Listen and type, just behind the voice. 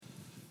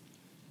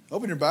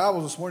Open your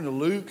Bibles this morning to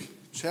Luke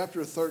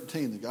chapter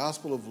 13, the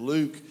Gospel of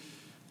Luke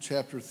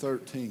chapter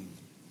 13.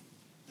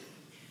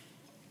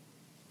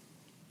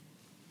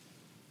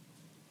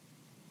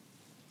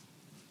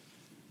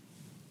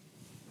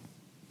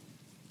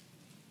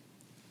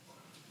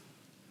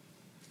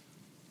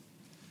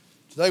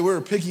 Today we're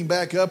picking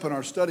back up in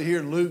our study here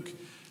in Luke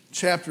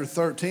chapter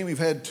 13. We've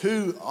had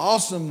two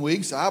awesome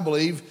weeks, I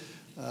believe,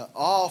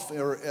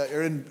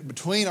 in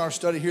between our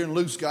study here in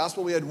Luke's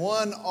Gospel. We had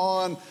one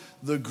on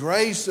the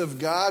grace of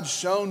God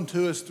shown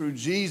to us through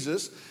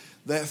Jesus,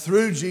 that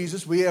through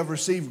Jesus we have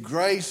received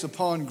grace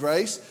upon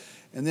grace.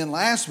 And then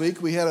last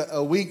week we had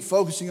a week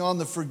focusing on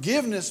the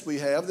forgiveness we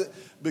have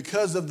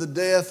because of the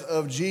death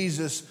of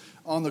Jesus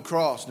on the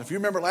cross. And if you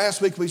remember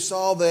last week we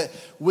saw that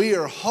we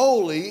are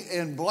holy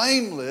and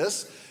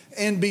blameless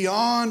and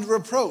beyond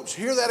reproach.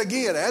 Hear that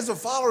again. As a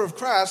follower of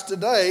Christ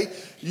today,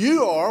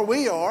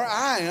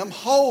 I am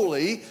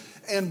holy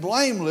and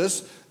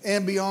blameless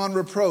and beyond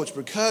reproach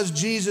because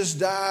Jesus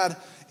died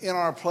in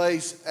our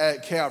place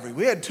at Calvary.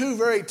 We had two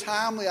very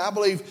timely, I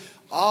believe,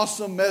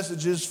 awesome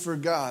messages for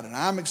God, and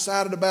I'm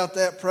excited about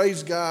that.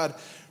 Praise God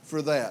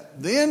for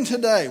that. Then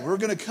today, we're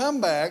going to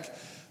come back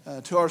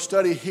to our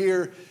study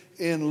here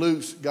in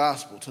Luke's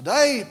Gospel.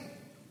 Today,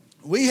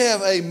 we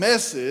have a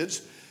message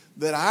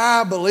that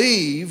I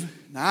believe,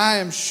 and I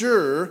am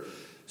sure,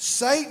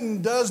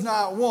 Satan does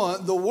not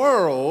want the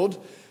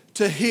world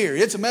to hear.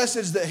 It's a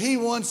message that he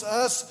wants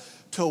us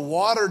to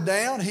water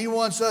down. He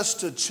wants us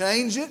to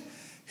change it.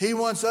 He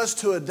wants us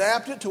to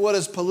adapt it to what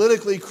is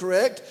politically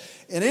correct.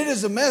 And it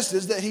is a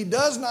message that he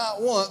does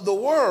not want the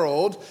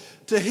world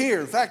to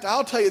hear. In fact,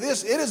 I'll tell you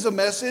this, it is a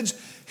message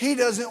he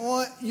doesn't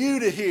want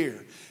you to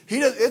hear.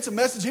 It's a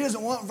message he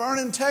doesn't want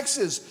Vernon,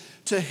 Texas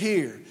to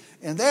hear.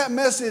 And that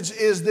message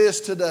is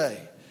this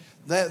today,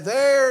 that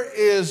there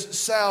is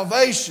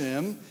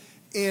salvation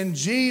in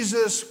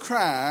Jesus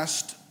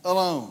Christ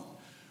alone.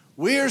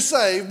 We are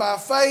saved by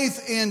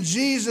faith in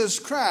Jesus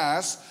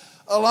Christ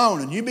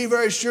alone. And you be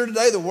very sure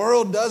today the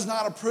world does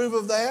not approve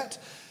of that.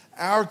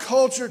 Our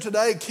culture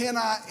today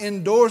cannot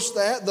endorse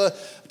that.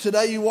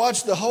 Today you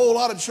watch the whole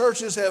lot of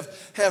churches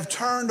have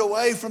turned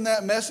away from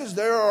that message.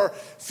 There are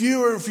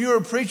fewer and fewer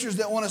preachers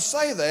that want to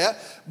say that.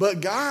 But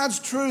God's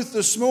truth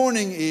this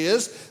morning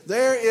is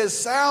there is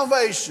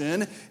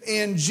salvation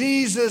in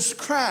Jesus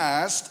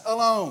Christ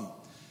alone.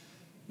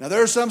 Now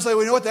there are some who say,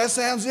 well, you know what, that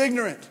sounds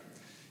ignorant.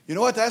 You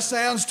know what, that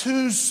sounds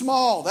too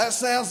small. That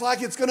sounds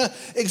like it's going to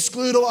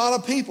exclude a lot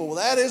of people. Well,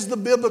 that is the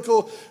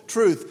biblical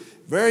truth.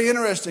 Very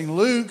interesting.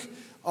 Luke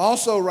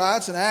also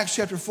writes in Acts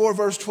chapter 4,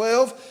 verse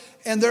 12,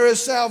 and there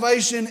is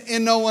salvation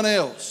in no one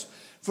else.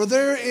 For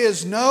there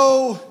is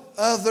no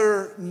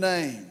other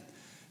name.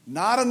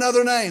 Not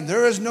another name.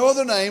 There is no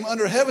other name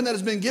under heaven that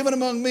has been given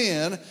among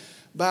men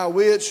by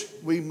which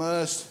we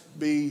must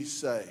be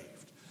saved.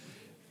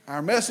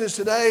 Our message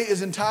today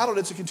is entitled,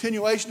 it's a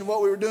continuation of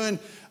what we were doing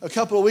a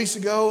couple of weeks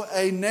ago,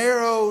 A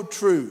Narrow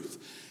Truth.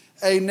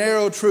 A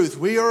Narrow Truth.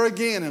 We are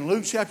again in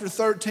Luke chapter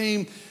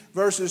 13,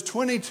 verses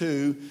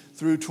 22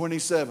 through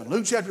 27.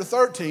 Luke chapter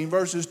 13,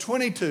 verses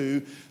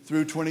 22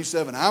 through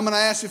 27. I'm going to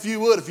ask if you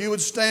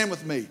would stand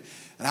with me.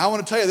 And I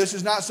want to tell you, this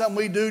is not something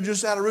we do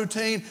just out of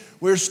routine.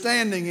 We're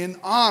standing in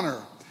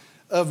honor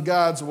of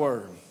God's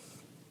Word.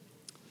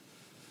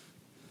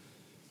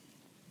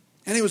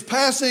 And he was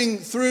passing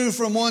through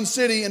from one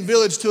city and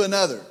village to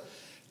another,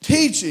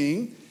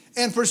 teaching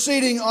and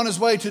proceeding on his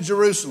way to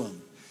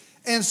Jerusalem.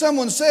 And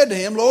someone said to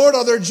him, Lord,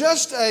 are there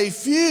just a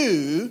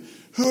few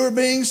who are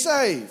being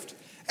saved?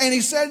 And he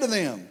said to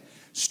them,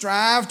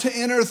 strive to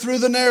enter through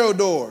the narrow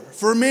door.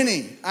 For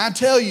many, I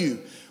tell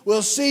you,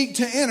 will seek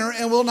to enter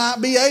and will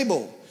not be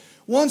able.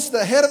 Once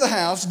the head of the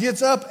house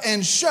gets up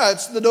and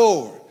shuts the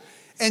door,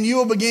 and you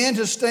will begin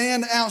to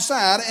stand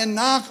outside and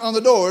knock on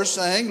the door,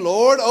 saying,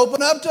 Lord,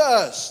 open up to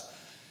us.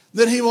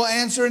 Then he will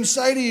answer and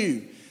say to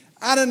you,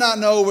 I do not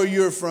know where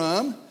you're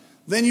from.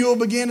 Then you will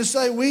begin to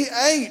say, we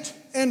ate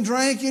and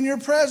drank in your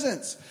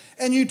presence,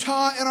 and you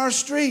taught in our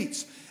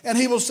streets. And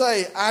he will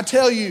say, I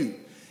tell you,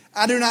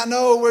 I do not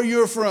know where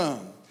you're from.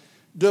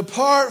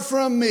 Depart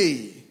from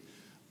me,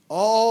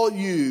 all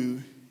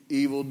you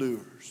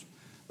evildoers.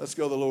 Let's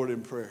go to the Lord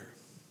in prayer.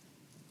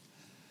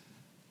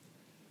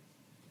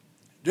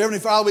 Dear Heavenly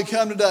Father, we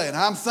come today, and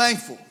I'm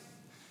thankful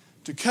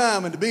to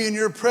come and to be in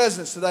your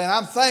presence today. And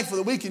I'm thankful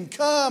that we can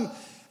come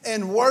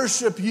and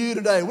worship you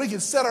today. We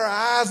can set our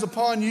eyes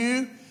upon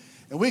you,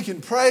 and we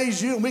can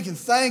praise you, and we can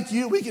thank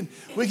you. We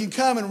can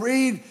come and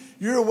read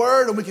your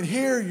word, and we can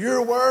hear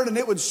your word, and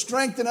it would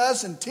strengthen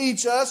us and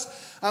teach us.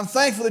 I'm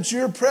thankful that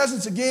your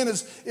presence again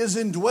is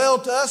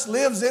indwelt us,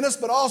 lives in us,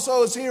 but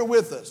also is here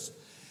with us.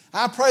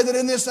 I pray that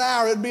in this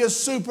hour it'd be a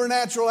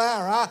supernatural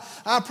hour.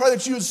 I pray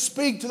that you would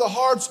speak to the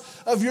hearts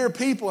of your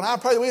people. And I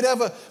pray that we'd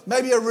have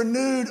maybe a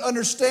renewed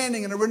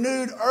understanding and a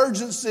renewed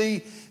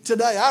urgency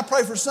today. I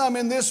pray for some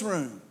in this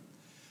room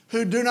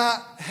who do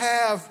not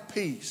have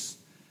peace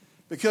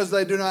because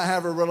they do not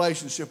have a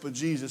relationship with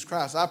Jesus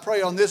Christ. I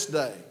pray on this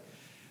day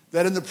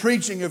that in the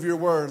preaching of your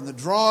word and the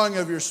drawing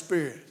of your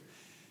Spirit,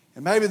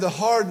 And maybe the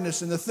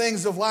hardness and the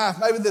things of life,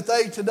 maybe that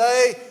they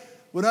today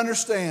would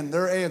understand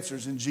their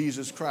answers in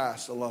Jesus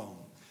Christ alone.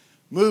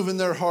 Move in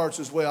their hearts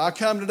as well. I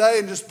come today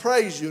and just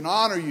praise you and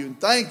honor you and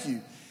thank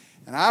you.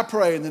 And I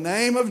pray in the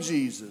name of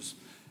Jesus,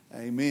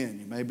 amen.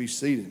 You may be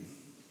seated.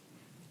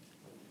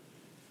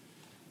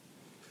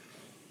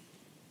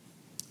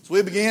 As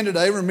we begin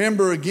today,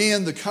 remember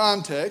again the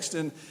context.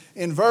 And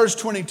in verse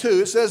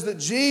 22, it says that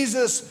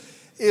Jesus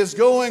is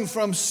going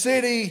from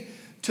city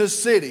to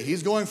city.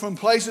 He's going from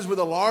places with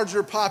a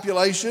larger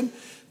population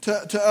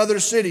to other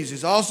cities.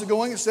 He's also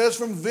going, it says,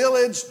 from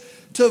village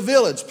to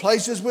village,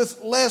 places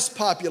with less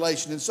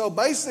population. And so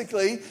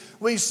basically,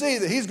 we see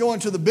that he's going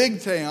to the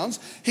big towns.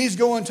 He's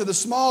going to the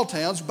small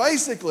towns.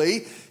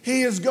 Basically,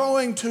 he is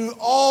going to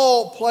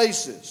all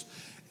places.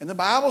 And the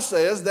Bible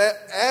says that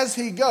as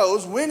he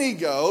goes, when he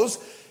goes,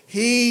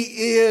 he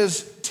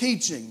is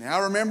teaching.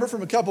 Now, remember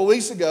from a couple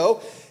weeks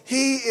ago,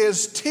 he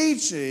is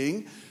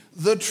teaching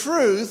the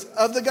truth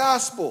of the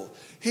gospel.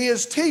 He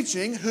is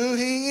teaching who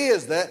he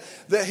is, that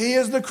he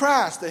is the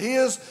Christ, that he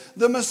is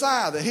the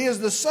Messiah, that he is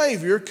the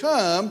Savior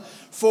come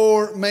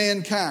for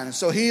mankind. And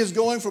so he is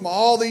going from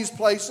all these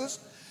places,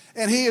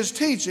 and he is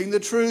teaching the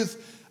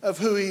truth of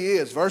who he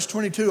is. Verse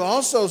 22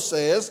 also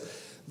says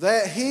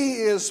that he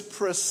is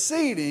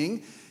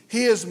proceeding,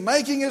 he is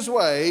making his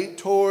way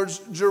towards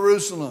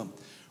Jerusalem,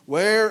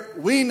 where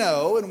we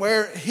know and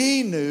where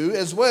he knew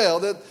as well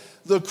that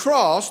the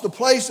cross, the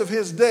place of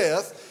his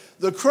death,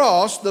 the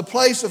cross, the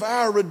place of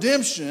our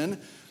redemption,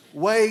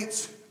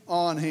 waits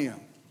on him.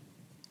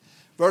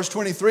 Verse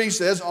 23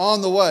 says,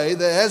 on the way,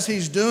 that as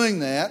he's doing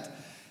that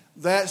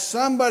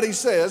somebody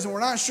says, and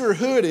we're not sure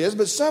who it is,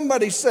 but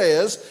somebody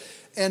says,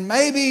 and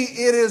maybe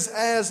it is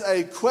as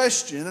a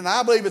question, and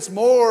I believe it's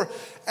more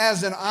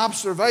as an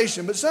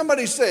observation, but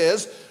somebody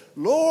says,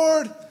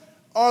 Lord,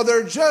 are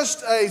there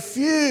just a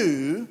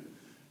few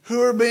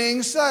who are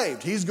being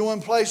saved? He's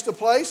going place to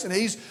place and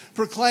he's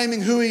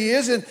proclaiming who he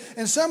is.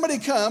 And somebody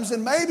comes,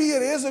 and maybe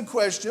it is a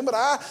question, but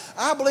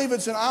I believe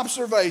it's an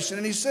observation.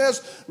 And he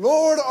says,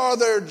 Lord, are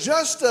there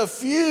just a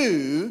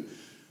few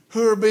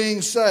who are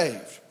being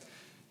saved?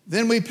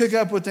 Then we pick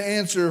up with the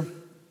answer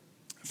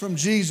from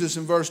Jesus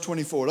in verse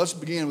 24. Let's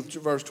begin with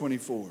verse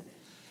 24.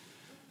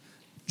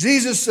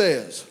 Jesus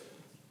says,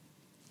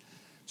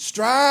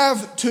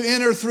 strive to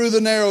enter through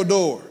the narrow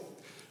door.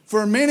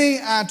 For many,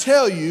 I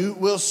tell you,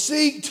 will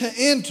seek to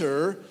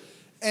enter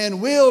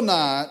and will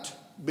not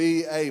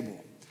be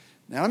able.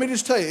 Now, let me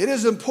just tell you, it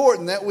is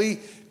important that we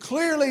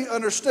clearly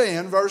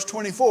understand verse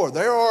 24.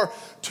 There are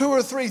two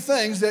or three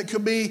things that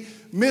could be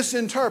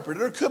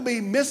misinterpreted or could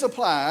be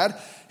misapplied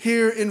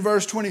here in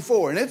verse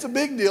 24. And it's a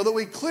big deal that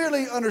we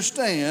clearly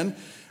understand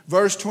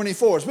verse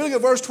 24. As we look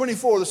at verse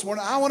 24 this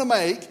morning, I want to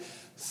make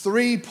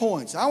 3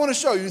 points. I want to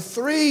show you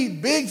 3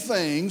 big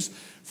things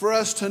for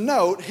us to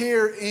note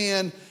here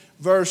in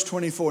verse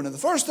 24. Now, the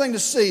first thing to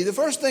see, the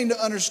first thing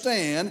to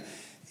understand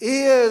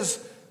is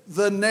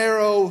the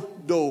narrow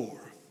door.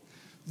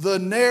 The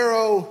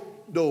narrow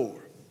door.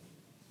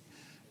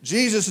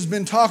 Jesus has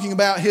been talking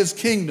about his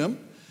kingdom.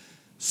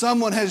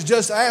 Someone has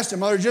just asked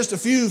him, are there just a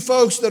few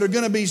folks that are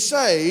going to be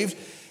saved?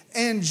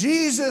 And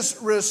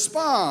Jesus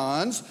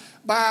responds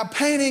by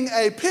painting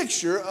a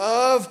picture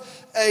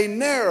of a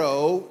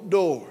narrow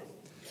door.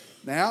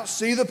 Now,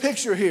 see the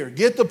picture here.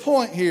 Get the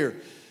point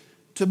here.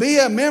 To be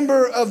a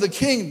member of the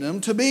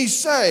kingdom, to be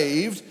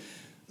saved,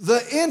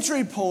 the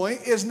entry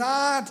point is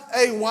not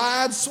a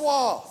wide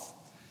swath.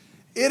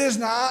 It is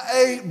not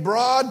a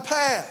broad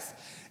path.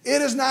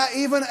 It is not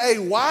even a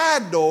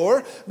wide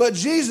door, but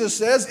Jesus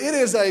says it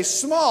is a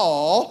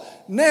small,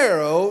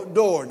 narrow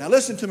door. Now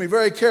listen to me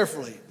very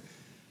carefully.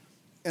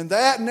 And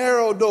that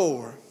narrow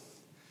door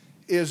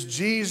is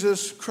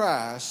Jesus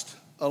Christ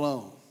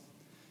alone.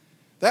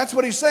 That's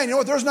what he's saying. You know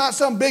what? There's not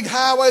some big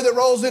highway that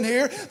rolls in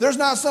here. There's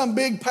not some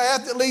big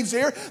path that leads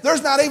here.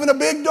 There's not even a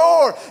big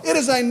door. It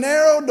is a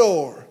narrow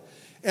door.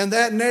 And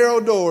that narrow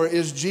door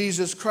is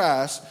Jesus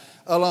Christ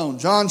alone.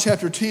 John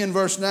chapter 10,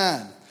 verse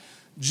 9.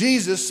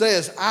 Jesus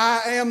says,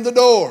 I am the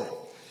door.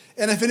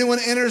 And if anyone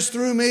enters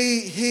through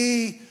me,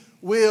 he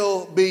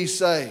will be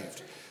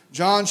saved.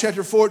 John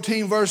chapter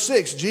 14, verse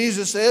 6.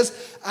 Jesus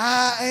says,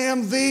 I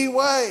am the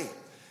way.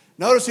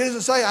 Notice he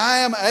doesn't say, I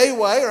am a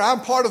way or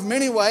I'm part of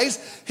many ways.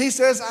 He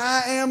says,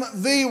 I am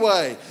the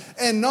way.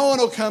 And no one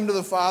will come to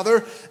the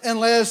Father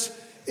unless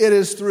it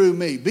is through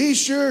me. Be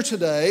sure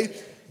today,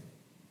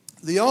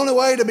 the only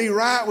way to be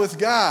right with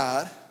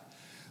God,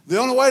 the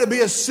only way to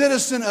be a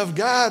citizen of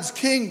God's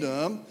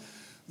kingdom,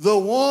 the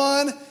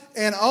one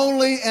and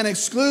only and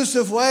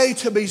exclusive way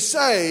to be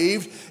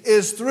saved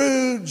is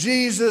through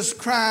Jesus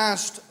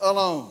Christ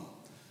alone.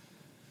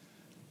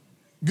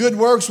 Good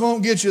works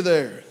won't get you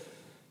there.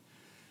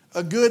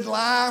 A good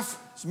life,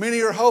 as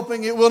many are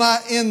hoping, it will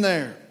not end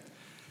there.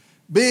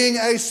 Being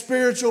a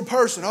spiritual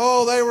person.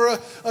 Oh, they were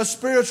a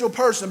spiritual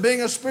person. Being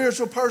a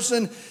spiritual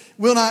person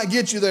will not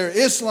get you there.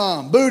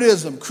 Islam,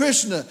 Buddhism,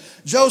 Krishna,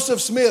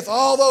 Joseph Smith,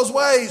 all those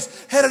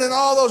ways, headed in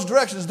all those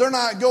directions, they're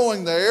not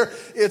going there.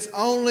 It's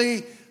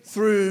only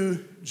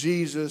through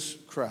Jesus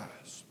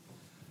Christ.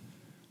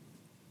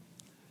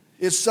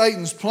 It's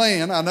Satan's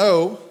plan, I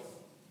know.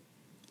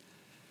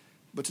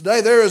 But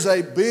today there is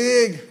a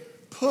big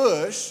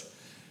push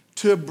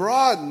to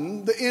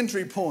broaden the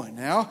entry point.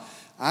 Now,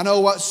 I know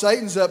what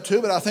Satan's up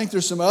to, but I think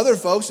there's some other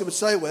folks that would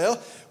say, well,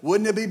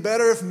 wouldn't it be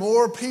better if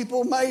more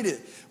people made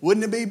it?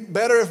 Wouldn't it be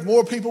better if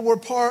more people were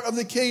part of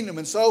the kingdom?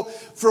 And so,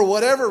 for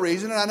whatever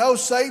reason, and I know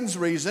Satan's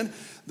reason,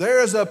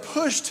 there is a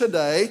push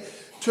today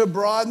to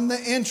broaden the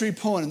entry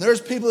point. And there's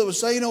people that would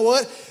say, you know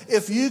what?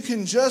 If you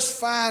can just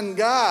find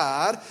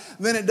God,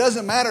 then it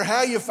doesn't matter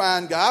how you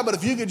find God, but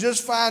if you could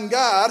just find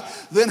God,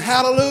 then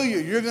hallelujah,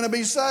 you're going to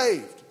be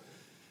saved.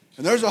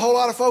 And there's a whole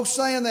lot of folks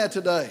saying that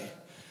today.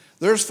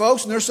 There's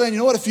folks and they're saying, you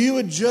know what? If you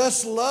would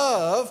just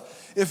love,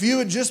 if you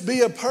would just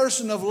be a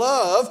person of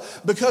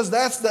love, because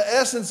that's the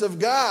essence of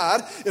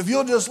God, if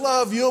you'll just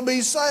love, you'll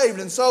be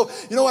saved. And so,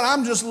 you know what?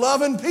 I'm just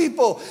loving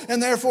people,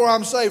 and therefore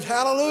I'm saved.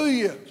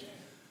 Hallelujah.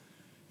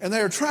 And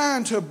they're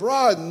trying to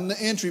broaden the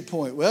entry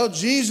point. Well,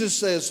 Jesus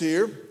says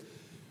here, you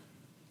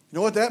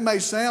know what? That may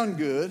sound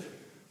good.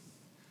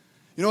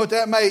 You know what?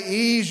 That may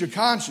ease your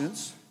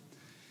conscience.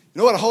 You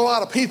know what? A whole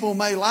lot of people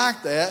may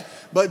like that.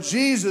 But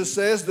Jesus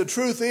says the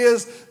truth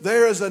is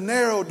there is a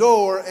narrow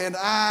door, and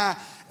I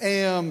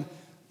am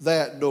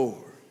that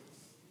door.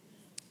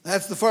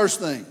 That's the first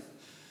thing.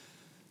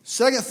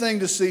 Second thing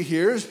to see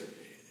here is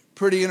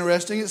pretty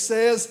interesting. It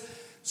says,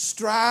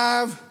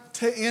 strive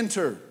to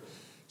enter.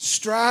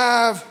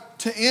 Strive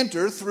to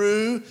enter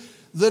through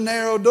the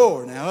narrow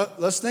door. Now,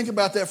 let's think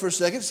about that for a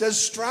second. It says,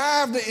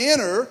 strive to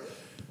enter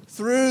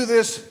through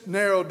this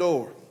narrow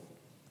door.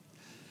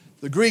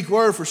 The Greek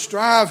word for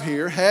strive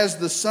here has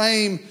the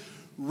same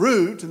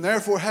root and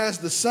therefore has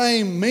the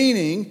same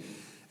meaning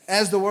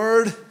as the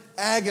word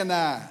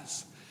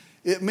agonize.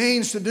 It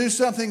means to do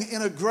something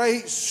in a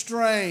great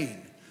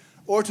strain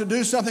or to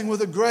do something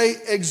with a great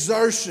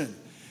exertion.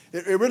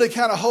 It really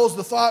kind of holds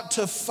the thought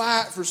to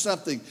fight for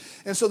something.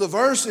 And so the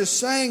verse is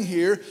saying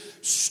here,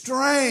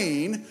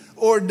 strain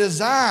or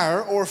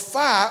desire or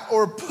fight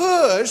or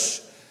push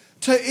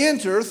to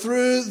enter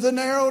through the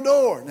narrow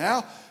door.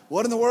 Now,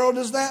 what in the world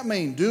does that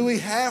mean? Do we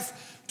have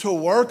to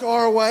work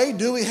our way?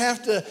 Do we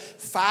have to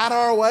fight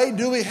our way?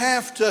 Do we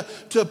have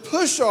to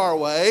push our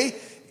way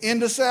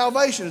into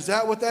salvation? Is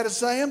that what that is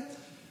saying?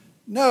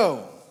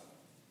 No.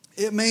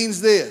 It means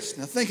this.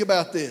 Now think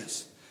about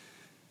this.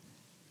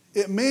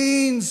 It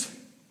means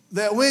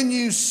that when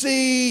you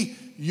see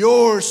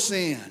your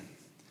sin,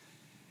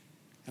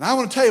 and I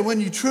want to tell you, when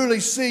you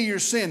truly see your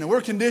sin, and we're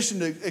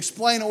conditioned to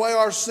explain away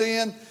our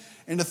sin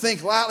and to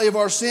think lightly of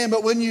our sin,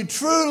 but when you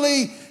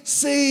truly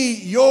see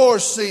your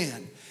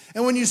sin,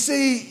 and when you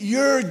see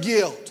your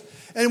guilt,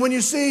 and when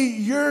you see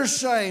your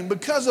shame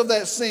because of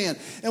that sin,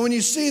 and when you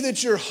see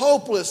that you're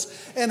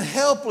hopeless and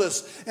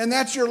helpless, and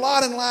that's your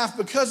lot in life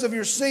because of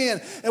your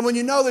sin, and when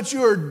you know that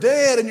you are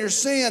dead in your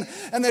sin,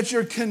 and that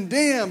you're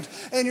condemned,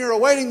 and you're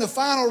awaiting the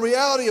final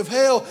reality of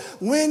hell,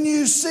 when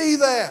you see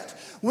that,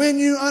 when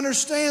you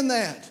understand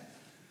that,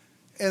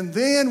 and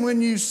then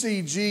when you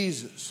see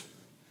Jesus,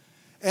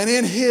 and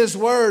in His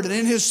Word and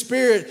in His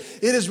Spirit,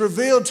 it is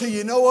revealed to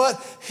you know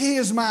what? He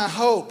is my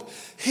hope.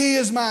 He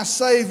is my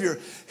Savior.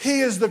 He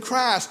is the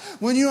Christ.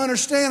 When you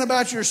understand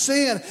about your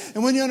sin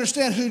and when you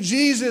understand who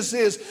Jesus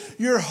is,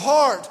 your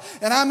heart,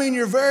 and I mean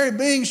your very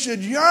being, should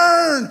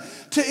yearn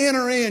to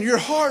enter in. Your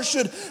heart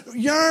should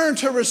yearn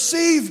to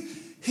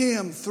receive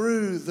Him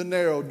through the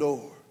narrow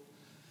door.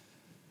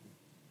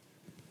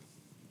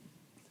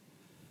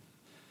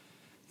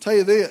 I'll tell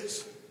you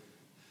this.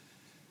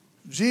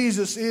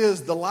 Jesus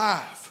is the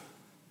life.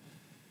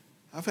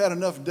 I've had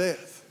enough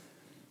death.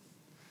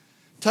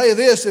 I'll tell you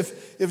this,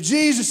 if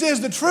Jesus is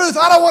the truth,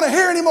 I don't want to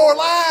hear any more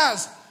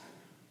lies.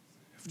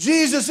 If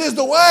Jesus is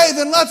the way,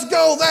 then let's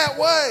go that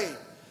way.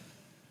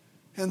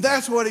 And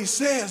that's what He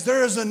says.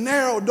 There is a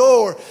narrow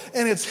door,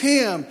 and it's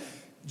Him.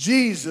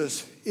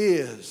 Jesus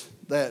is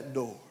that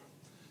door.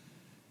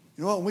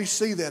 You know, when we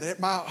see that,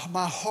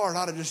 my heart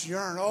ought to just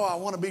yearn. Oh, I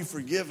want to be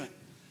forgiven.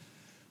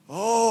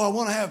 Oh, I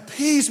want to have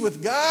peace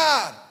with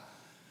God.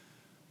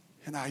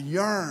 And I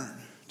yearn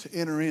to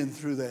enter in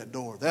through that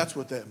door. That's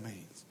what that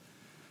means.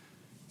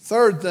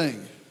 Third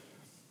thing.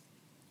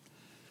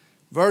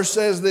 Verse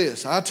says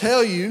this. I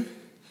tell you,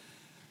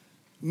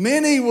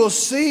 many will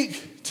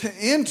seek to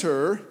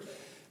enter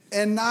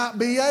and not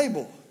be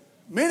able.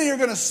 Many are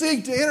going to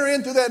seek to enter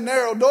in through that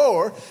narrow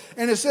door.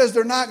 And it says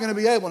they're not going to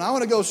be able. And I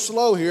want to go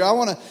slow here. I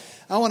want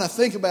to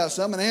think about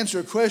something and answer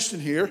a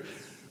question here.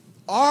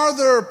 Are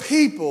there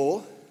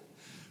people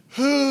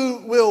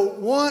who will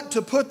want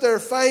to put their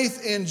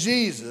faith in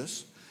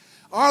Jesus?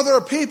 Are there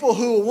people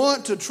who will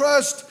want to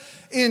trust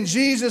in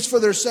Jesus for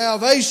their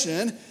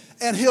salvation,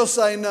 and He'll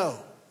say no?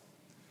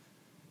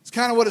 It's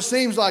kind of what it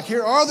seems like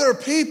here. Are there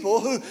people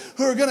who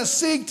are going to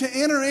seek to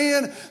enter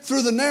in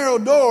through the narrow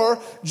door,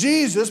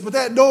 Jesus, but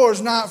that door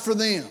is not for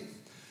them?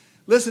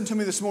 Listen to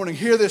me this morning.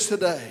 Hear this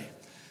today.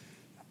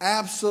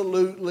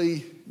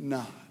 Absolutely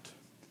not.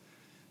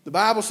 The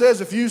Bible says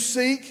if you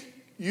seek,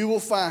 you will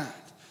find.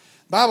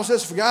 The Bible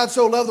says, for God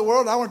so loved the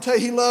world, I want to tell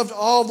you He loved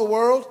all the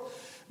world.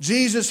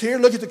 Jesus here,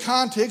 look at the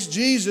context.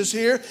 Jesus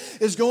here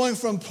is going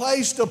from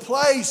place to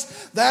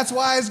place. That's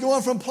why he's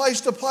going from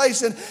place to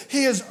place. And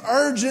he is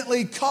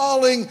urgently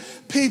calling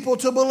people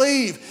to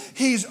believe.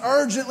 He's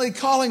urgently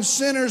calling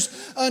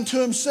sinners unto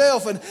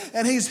himself.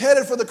 And he's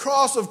headed for the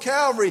cross of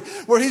Calvary,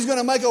 where he's going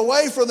to make a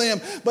way for them.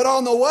 But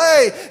on the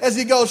way, as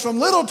he goes from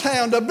little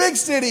town to big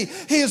city,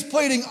 he is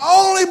pleading,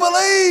 only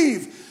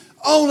believe.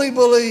 Only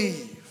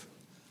believe.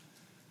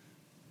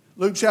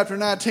 Luke chapter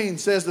 19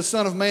 says the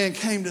Son of Man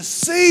came to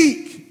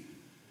seek.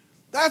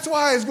 That's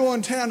why he's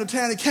going town to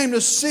town. He came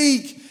to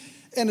seek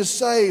and to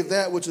save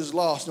that which is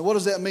lost. Now, what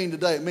does that mean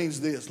today? It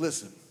means this.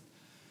 Listen.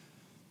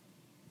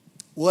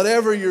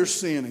 Whatever your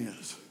sin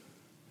is,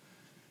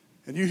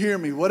 and you hear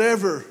me,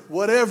 whatever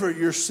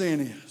your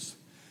sin is,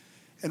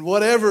 and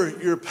whatever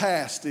your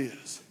past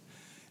is,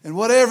 and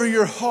whatever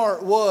your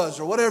heart was,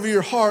 or whatever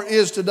your heart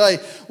is today,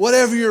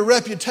 whatever your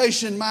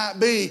reputation might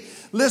be,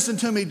 listen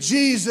to me,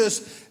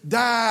 Jesus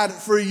died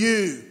for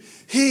you.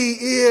 He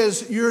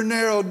is your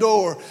narrow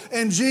door.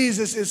 And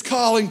Jesus is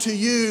calling to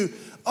you,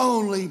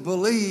 only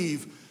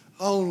believe,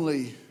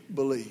 only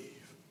believe.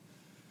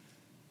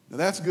 Now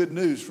that's good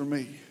news for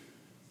me.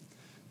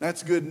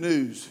 That's good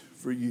news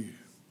for you.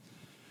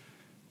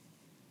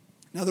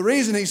 Now the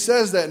reason he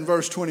says that in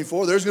verse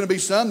 24, there's going to be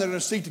some that are going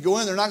to seek to go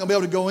in, they're not going to be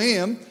able to go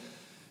in,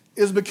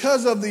 is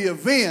because of the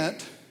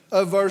event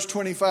of verse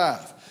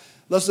 25.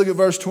 Let's look at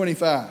verse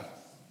 25.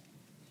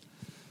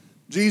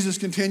 Jesus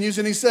continues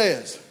and he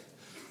says,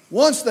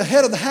 once the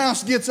head of the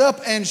house gets up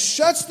and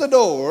shuts the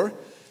door,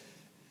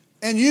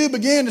 and you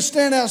begin to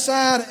stand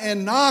outside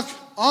and knock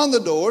on the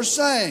door,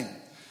 saying,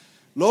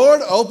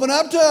 Lord, open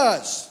up to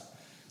us.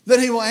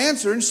 Then he will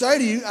answer and say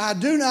to you, I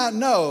do not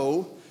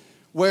know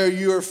where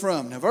you are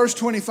from. Now, verse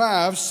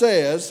 25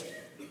 says,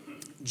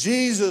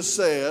 Jesus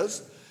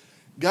says,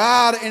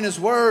 God in his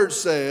word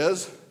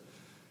says,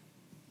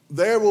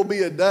 there will be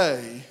a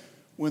day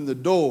when the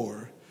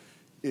door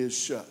is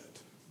shut.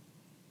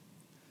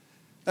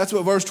 That's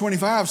what verse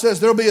 25 says.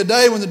 There'll be a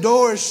day when the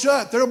door is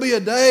shut. There'll be a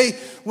day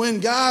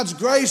when God's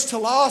grace to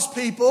lost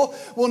people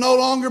will no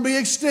longer be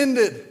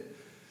extended.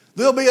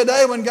 There'll be a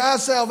day when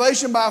God's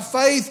salvation by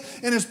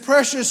faith in his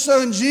precious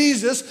Son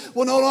Jesus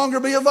will no longer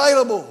be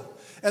available.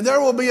 And there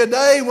will be a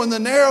day when the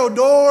narrow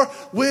door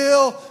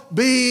will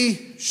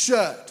be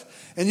shut.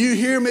 And you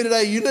hear me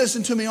today, you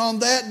listen to me, on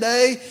that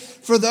day,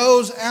 for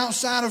those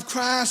outside of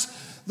Christ,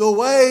 the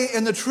way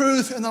and the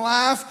truth and the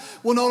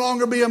life will no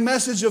longer be a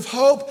message of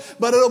hope,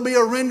 but it'll be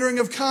a rendering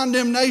of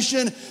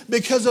condemnation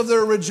because of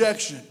their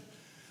rejection.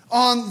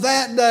 On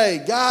that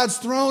day, God's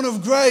throne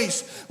of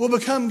grace will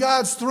become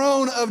God's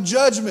throne of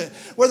judgment,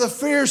 where the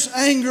fierce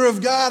anger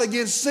of God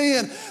against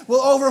sin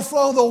will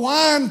overflow the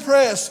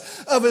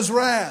winepress of his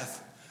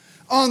wrath.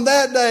 On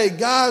that day,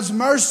 God's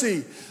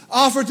mercy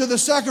offered to the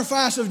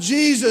sacrifice of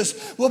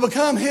Jesus will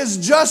become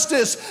his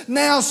justice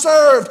now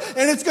served,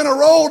 and it's going to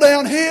roll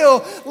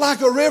downhill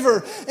like a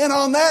river. And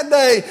on that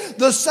day,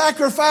 the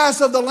sacrifice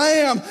of the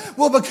Lamb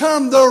will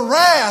become the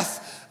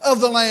wrath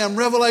of the Lamb,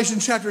 Revelation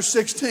chapter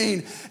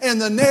 16,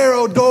 and the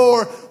narrow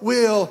door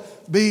will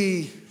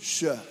be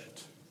shut.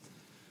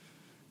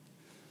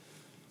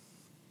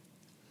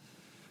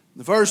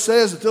 The verse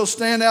says that they'll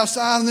stand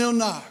outside and they'll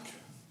knock.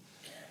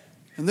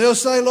 And they'll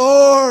say,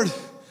 Lord,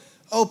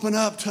 open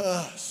up to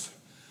us.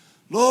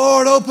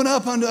 Lord, open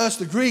up unto us.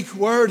 The Greek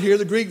word here,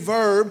 the Greek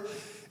verb,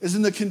 is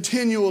in the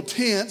continual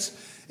tense.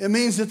 It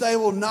means that they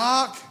will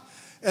knock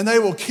and they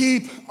will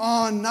keep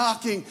on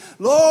knocking.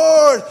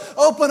 Lord,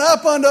 open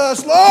up unto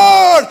us.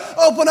 Lord,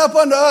 open up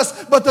unto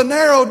us. But the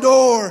narrow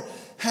door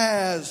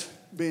has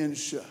been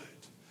shut.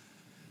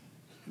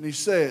 And he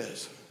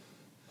says,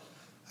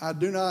 I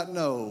do not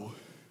know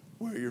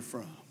where you're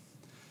from.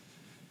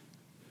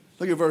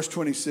 Look at verse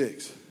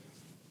 26.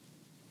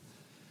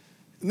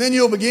 And then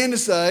you'll begin to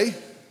say,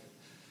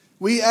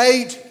 we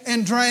ate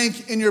and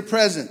drank in your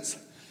presence,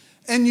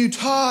 and you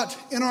taught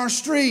in our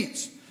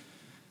streets.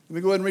 Let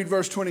me go ahead and read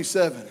verse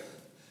 27.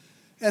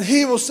 And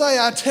he will say,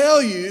 I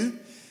tell you,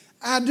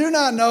 I do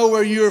not know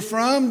where you are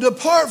from.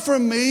 Depart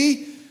from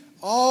me,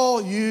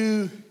 all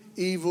you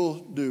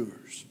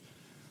evildoers.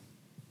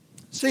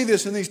 See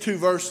this in these two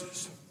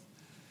verses.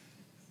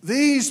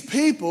 These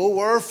people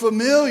were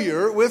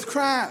familiar with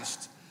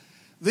Christ.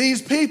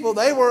 These people,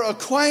 they were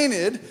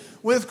acquainted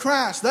with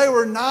Christ. They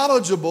were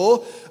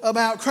knowledgeable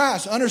about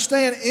Christ.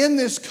 Understand, in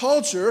this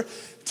culture,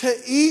 to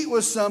eat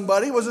with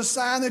somebody was a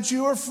sign that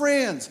you were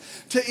friends.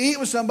 To eat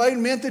with somebody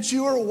meant that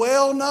you were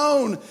well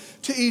known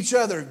to each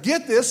other.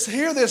 Get this,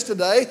 hear this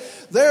today.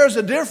 There's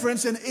a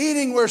difference in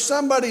eating where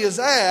somebody is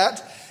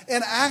at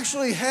and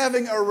actually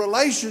having a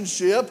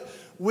relationship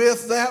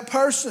with that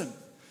person.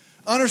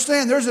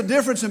 Understand, there's a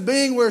difference in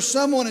being where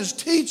someone is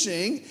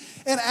teaching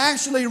and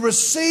actually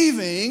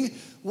receiving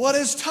what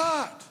is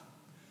taught.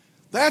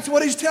 That's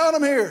what he's telling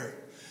them here.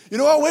 You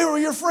know what? We were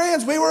your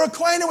friends. We were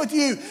acquainted with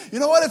you. You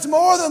know what? It's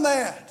more than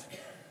that.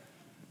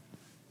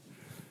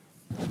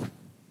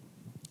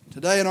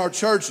 Today in our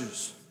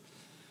churches,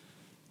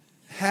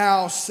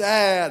 how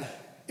sad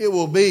it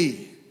will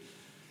be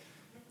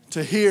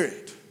to hear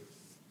it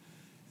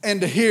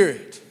and to hear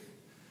it.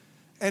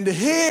 And to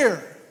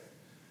hear,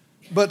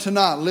 but to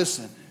not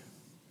listen.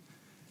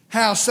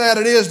 How sad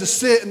it is to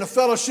sit in the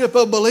fellowship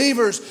of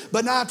believers,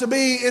 but not to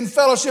be in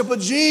fellowship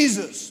with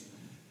Jesus.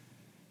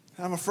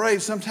 I'm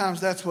afraid sometimes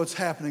that's what's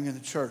happening in the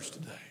church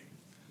today.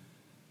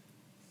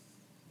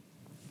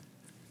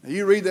 Now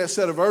you read that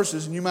set of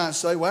verses and you might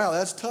say, wow,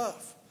 that's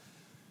tough.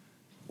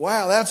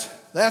 Wow,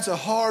 that's a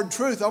hard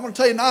truth. I'm going to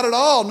tell you, not at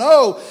all.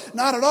 No,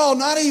 not at all.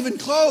 Not even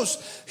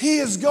close. He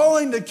is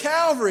going to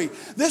Calvary.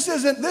 This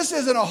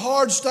isn't a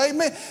hard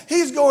statement.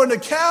 He's going to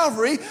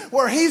Calvary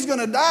where he's going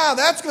to die.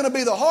 That's going to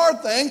be the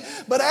hard thing.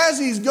 But as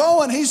he's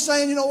going, he's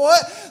saying, you know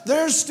what?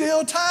 There's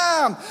still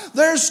time.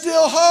 There's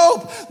still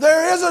hope.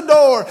 There is a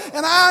door,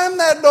 and I am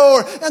that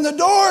door, and the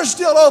door is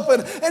still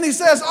open. And he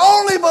says,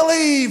 only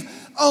believe,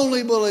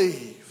 only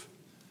believe.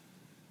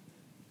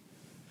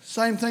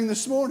 Same thing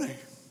this morning.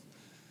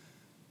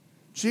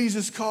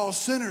 Jesus calls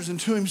sinners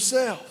into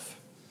himself.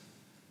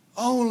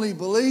 Only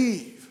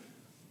believe.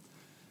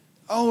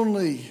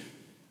 Only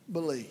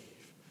believe.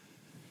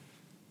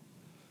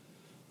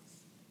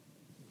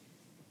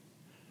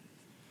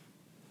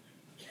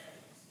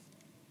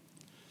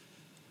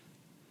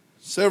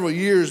 Several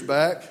years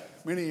back,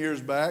 many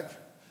years back,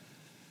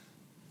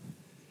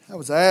 I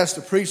was asked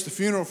to preach the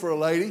funeral for a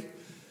lady.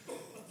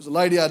 It was a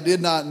lady I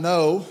did not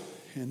know,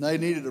 and they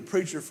needed a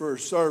preacher for her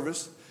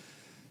service.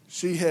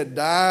 She had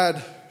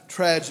died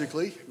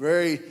tragically,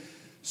 very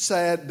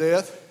sad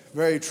death,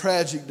 very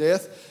tragic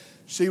death.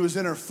 She was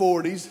in her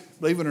 40s, I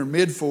believe in her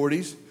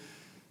mid-40s.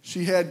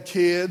 She had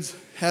kids,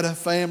 had a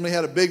family,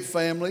 had a big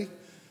family.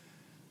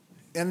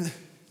 And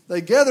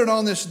they gathered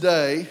on this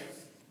day,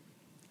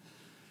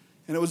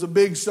 and it was a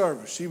big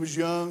service. She was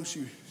young,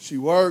 she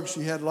worked,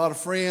 she had a lot of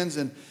friends,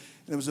 and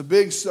it was a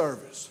big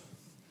service.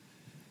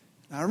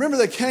 And I remember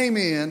they came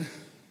in,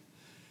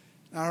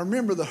 and I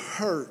remember the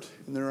hurt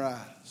in their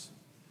eyes.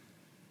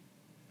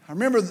 I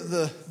remember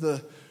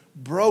the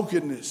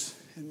brokenness,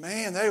 and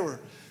man, they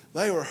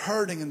were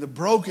hurting, and the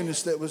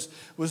brokenness that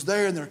was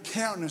there in their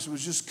countenance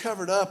was just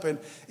covered up in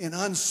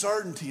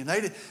uncertainty, and they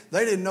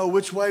didn't know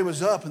which way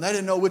was up, and they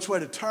didn't know which way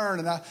to turn,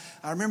 and I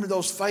remember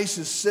those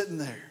faces sitting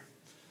there,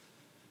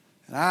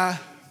 and I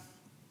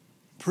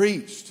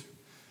preached.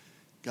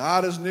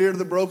 God is near to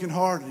the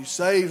brokenhearted. He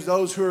saves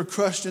those who are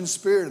crushed in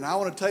spirit. And I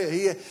want to tell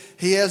you,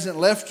 He hasn't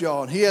left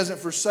y'all, and He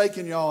hasn't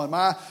forsaken y'all. And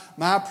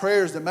my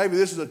prayer is that maybe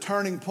this is a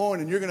turning point,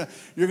 and you're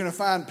gonna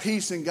find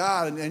peace in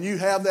God, and you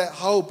have that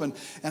hope. And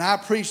I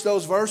preached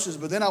those verses,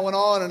 but then I went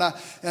on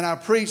and I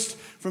preached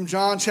from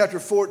John chapter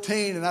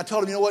 14, and I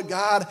told them, you know what,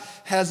 God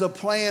has a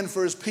plan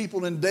for His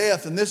people in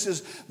death, and this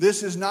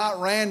is not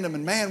random.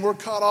 And man, we're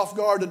caught off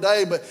guard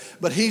today,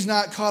 but He's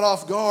not caught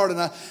off guard. And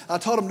I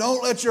told them,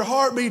 don't let your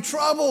heart be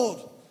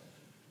troubled.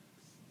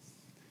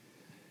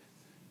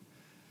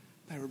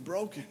 They were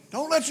broken.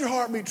 Don't let your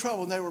heart be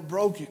troubled. They were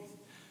broken.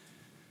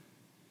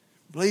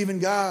 Believe in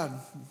God.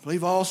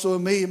 Believe also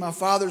in me. In my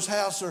Father's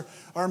house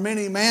are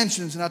many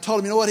mansions. And I told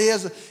him, you know what? He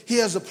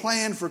has a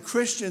plan for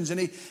Christians. And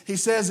he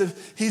says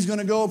if He's going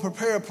to go and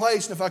prepare a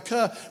place. And if I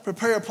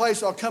prepare a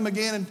place, I'll come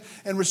again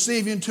and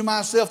receive you into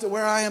myself, that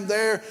where I am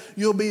there,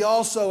 you'll be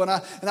also. And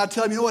I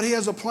tell him, you know what? He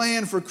has a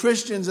plan for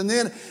Christians. And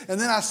then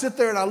I sit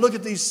there and I look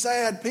at these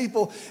sad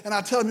people and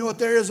I tell them, you know what?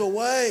 There is a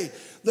way.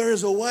 There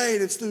is a way,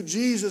 and it's through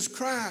Jesus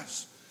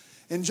Christ.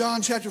 In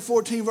John chapter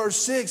 14, verse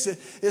 6,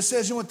 it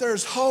says, you know what?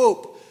 There's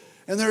hope,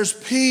 and there's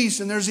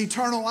peace, and there's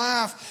eternal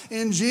life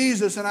in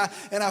Jesus. And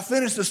I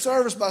finished the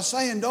service by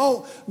saying,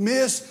 don't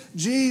miss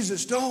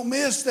Jesus. Don't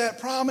miss that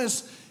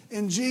promise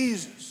in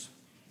Jesus.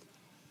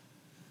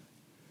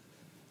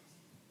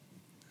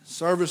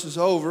 Service is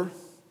over.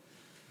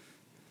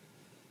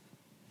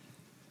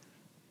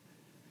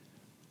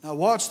 Now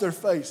watch their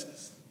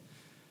faces.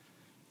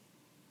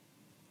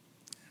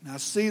 And I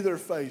see their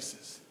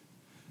faces.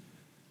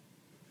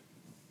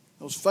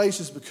 Those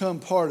faces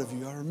become part of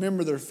you. I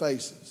remember their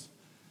faces.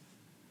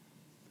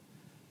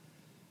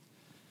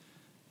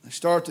 They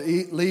start to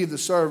leave the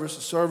service.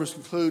 The service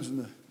concludes, and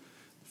the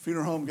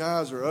funeral home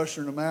guys are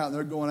ushering them out, and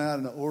they're going out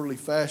in an orderly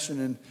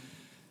fashion.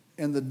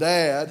 And the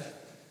dad,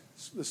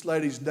 this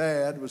lady's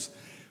dad,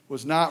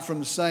 was not from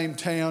the same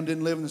town,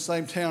 didn't live in the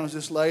same town as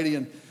this lady,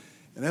 and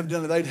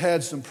evidently they'd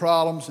had some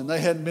problems, and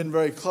they hadn't been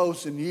very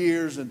close in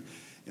years, and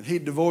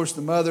he'd divorced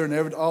the mother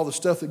and all the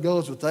stuff that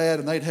goes with that,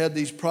 and they'd had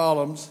these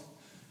problems.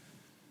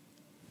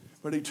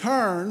 But he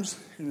turns,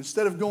 and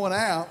instead of going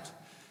out,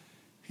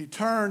 he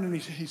turned and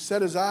he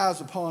set his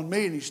eyes upon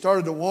me, and he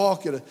started to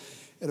walk at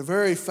a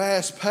very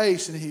fast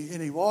pace, and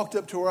he walked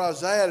up to where I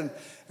was at, and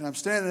I'm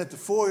standing at the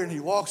foyer, and he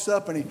walks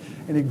up and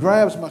he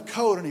grabs my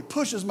coat, and he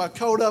pushes my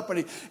coat up,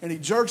 and he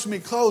jerks me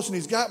close, and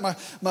he's got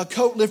my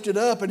coat lifted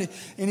up, and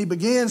he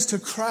begins to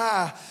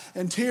cry,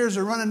 and tears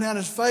are running down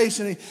his face,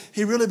 and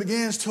he really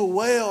begins to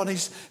wail, and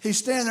he's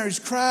standing there, he's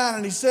crying,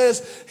 and he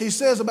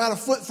says about a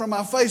foot from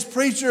my face,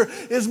 "Preacher,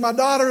 is my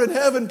daughter in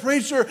heaven?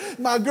 Preacher,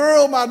 my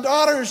girl, my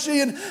daughter, is she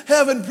in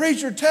heaven?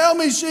 Preacher, tell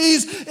me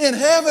she's in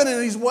heaven."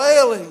 And he's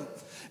wailing.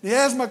 And he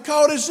has my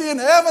coat, "Is she in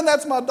heaven?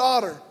 That's my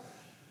daughter."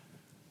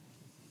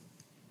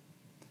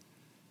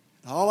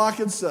 All I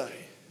can say,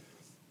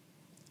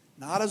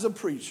 not as a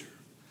preacher,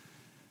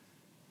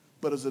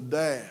 but as a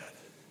dad,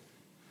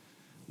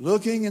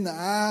 looking in the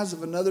eyes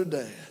of another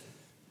dad,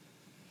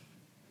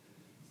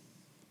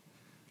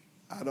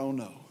 I don't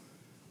know.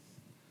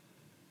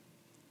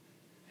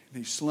 And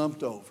he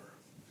slumped over.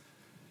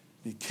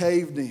 He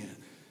caved in.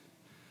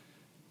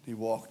 He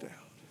walked out.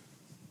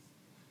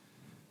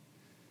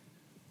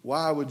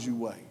 Why would you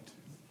wait?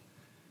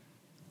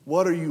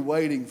 What are you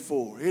waiting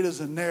for? It is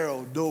a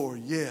narrow door,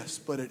 yes,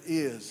 but it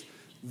is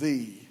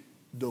the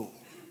door.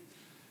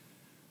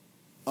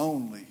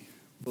 Only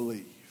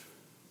believe.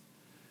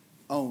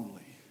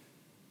 Only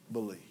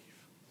believe.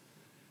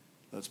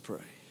 Let's pray.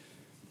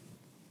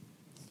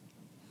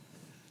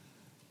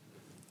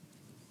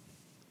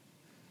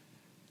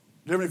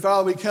 Dear Heavenly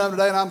Father, we come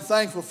today and I'm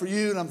thankful for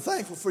you and I'm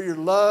thankful for your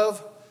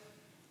love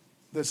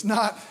that's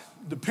not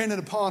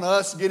dependent upon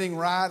us getting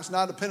right. It's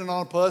not dependent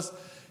on us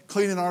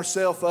cleaning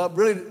ourselves up.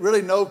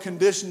 Really no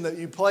condition that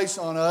you place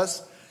on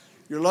us.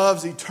 Your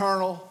love's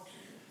eternal.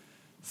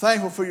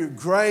 Thankful for your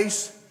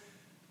grace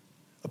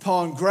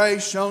upon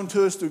grace shown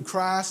to us through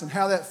Christ and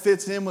how that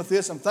fits in with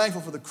this. I'm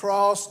thankful for the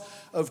cross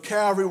of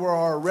Calvary where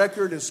our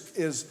record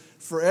is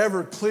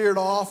forever cleared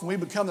off and we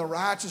become the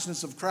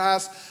righteousness of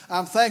Christ.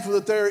 I'm thankful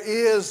that there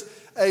is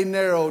a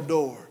narrow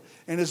door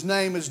and His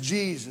name is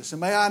Jesus. And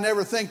may I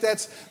never think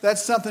that's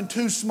something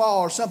too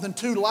small or something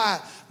too light,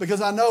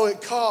 because I know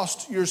it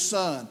cost your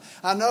Son.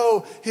 I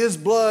know His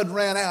blood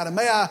ran out. And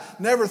may I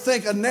never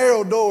think a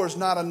narrow door is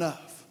not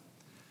enough.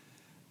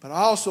 But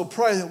I also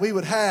pray that we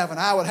would have, and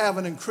I would have,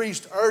 an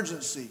increased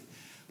urgency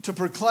to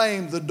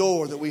proclaim the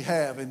door that we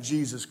have in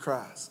Jesus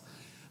Christ.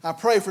 I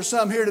pray for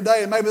some here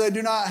today, and maybe they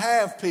do not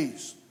have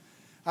peace.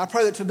 I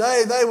pray that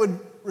today they would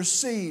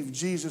receive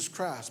Jesus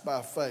Christ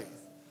by faith.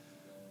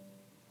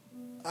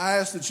 I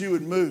ask that you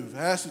would move.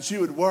 I ask that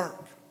you would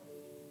work.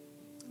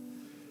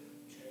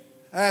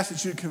 I ask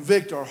that you would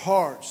convict our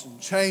hearts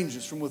and change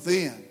us from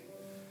within.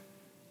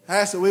 I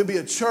ask that we be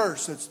a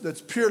church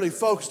that's purely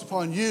focused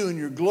upon you and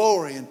your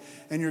glory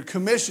and your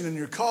commission and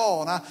your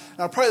call. And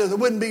I pray that there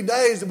wouldn't be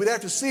days that we'd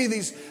have to see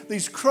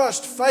these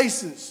crushed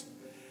faces.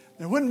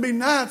 There wouldn't be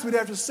nights we'd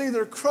have to see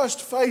their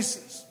crushed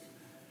faces.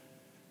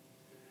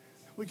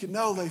 We could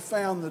know they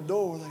found the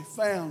door. They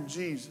found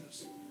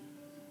Jesus.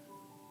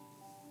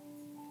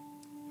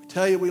 We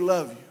tell you we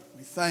love you.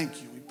 We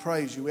thank you. We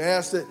praise you. We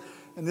ask that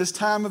in this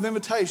time of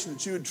invitation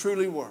that you would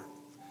truly work.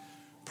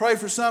 Pray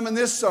for some in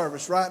this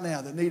service right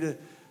now that need to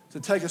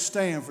take a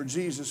stand for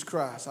Jesus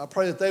Christ. I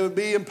pray that they would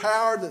be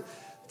empowered, that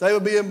they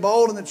would be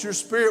emboldened, that your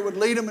Spirit would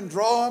lead them and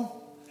draw them.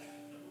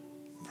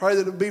 Pray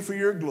that it would be for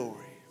your glory.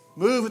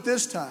 Move at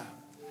this time.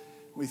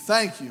 We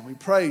thank you. We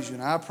praise you.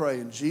 And I pray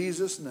in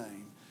Jesus'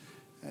 name.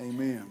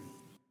 Amen.